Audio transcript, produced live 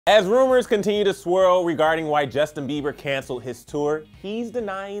As rumors continue to swirl regarding why Justin Bieber canceled his tour, he's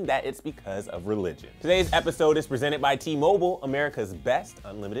denying that it's because of religion. Today's episode is presented by T-Mobile, America's best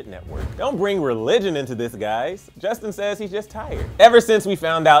unlimited network. Don't bring religion into this, guys. Justin says he's just tired. Ever since we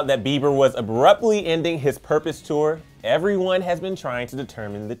found out that Bieber was abruptly ending his Purpose tour, everyone has been trying to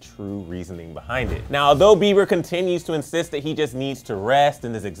determine the true reasoning behind it. Now, although Bieber continues to insist that he just needs to rest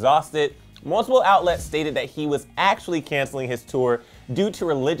and is exhausted, multiple outlets stated that he was actually canceling his tour due to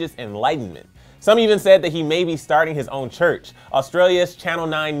religious enlightenment. Some even said that he may be starting his own church. Australia's Channel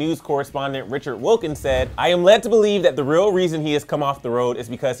 9 news correspondent Richard Wilkins said, "I am led to believe that the real reason he has come off the road is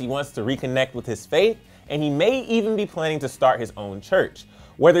because he wants to reconnect with his faith, and he may even be planning to start his own church.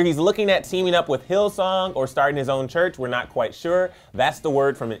 Whether he's looking at teaming up with Hillsong or starting his own church, we're not quite sure. That's the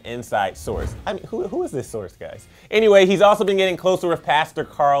word from an inside source." I mean, who is this source, guys? Anyway, he's also been getting closer with Pastor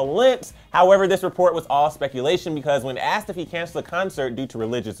Carl Lentz. However, this report was all speculation because when asked if he canceled the concert due to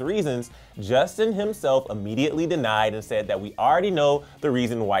religious reasons, Justin himself immediately denied and said that we already know the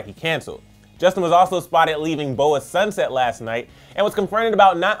reason why he canceled. Justin was also spotted leaving BOA Sunset last night and was confronted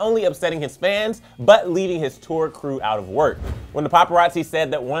about not only upsetting his fans, but leaving his tour crew out of work. When the paparazzi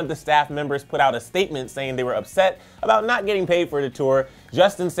said that one of the staff members put out a statement saying they were upset about not getting paid for the tour,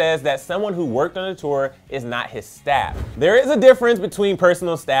 Justin says that someone who worked on the tour is not his staff. There is a difference between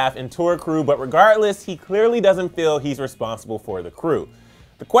personal staff and tour crew, but regardless, he clearly doesn't feel he's responsible for the crew.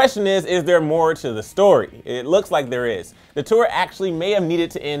 The question is there more to the story? It looks like there is. The tour actually may have needed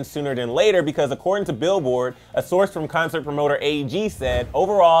to end sooner than later because according to Billboard, a source from concert promoter AEG said,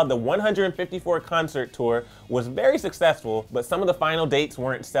 overall, the 154 concert tour was very successful, but some of the final dates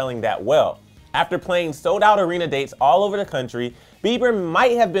weren't selling that well. After playing sold-out arena dates all over the country, Bieber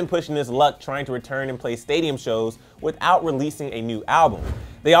might have been pushing his luck trying to return and play stadium shows without releasing a new album.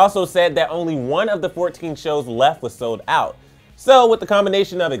 They also said that only one of the 14 shows left was sold out. So with the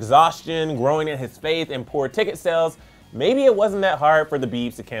combination of exhaustion, growing in his faith, and poor ticket sales, maybe it wasn't that hard for the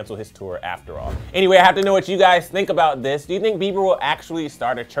Biebs to cancel his tour after all. Anyway, I have to know what you guys think about this. Do you think Bieber will actually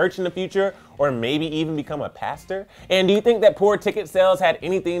start a church in the future, or maybe even become a pastor? And do you think that poor ticket sales had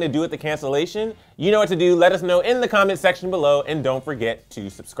anything to do with the cancellation? You know what to do. Let us know in the comment section below, and don't forget to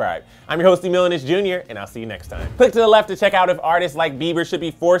subscribe. I'm your host, Emilianus Jr., and I'll see you next time. Click to the left to check out if artists like Bieber should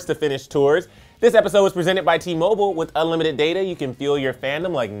be forced to finish tours. This episode was presented by T-Mobile. With unlimited data, you can fuel your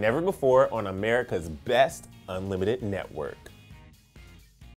fandom like never before on America's best unlimited network.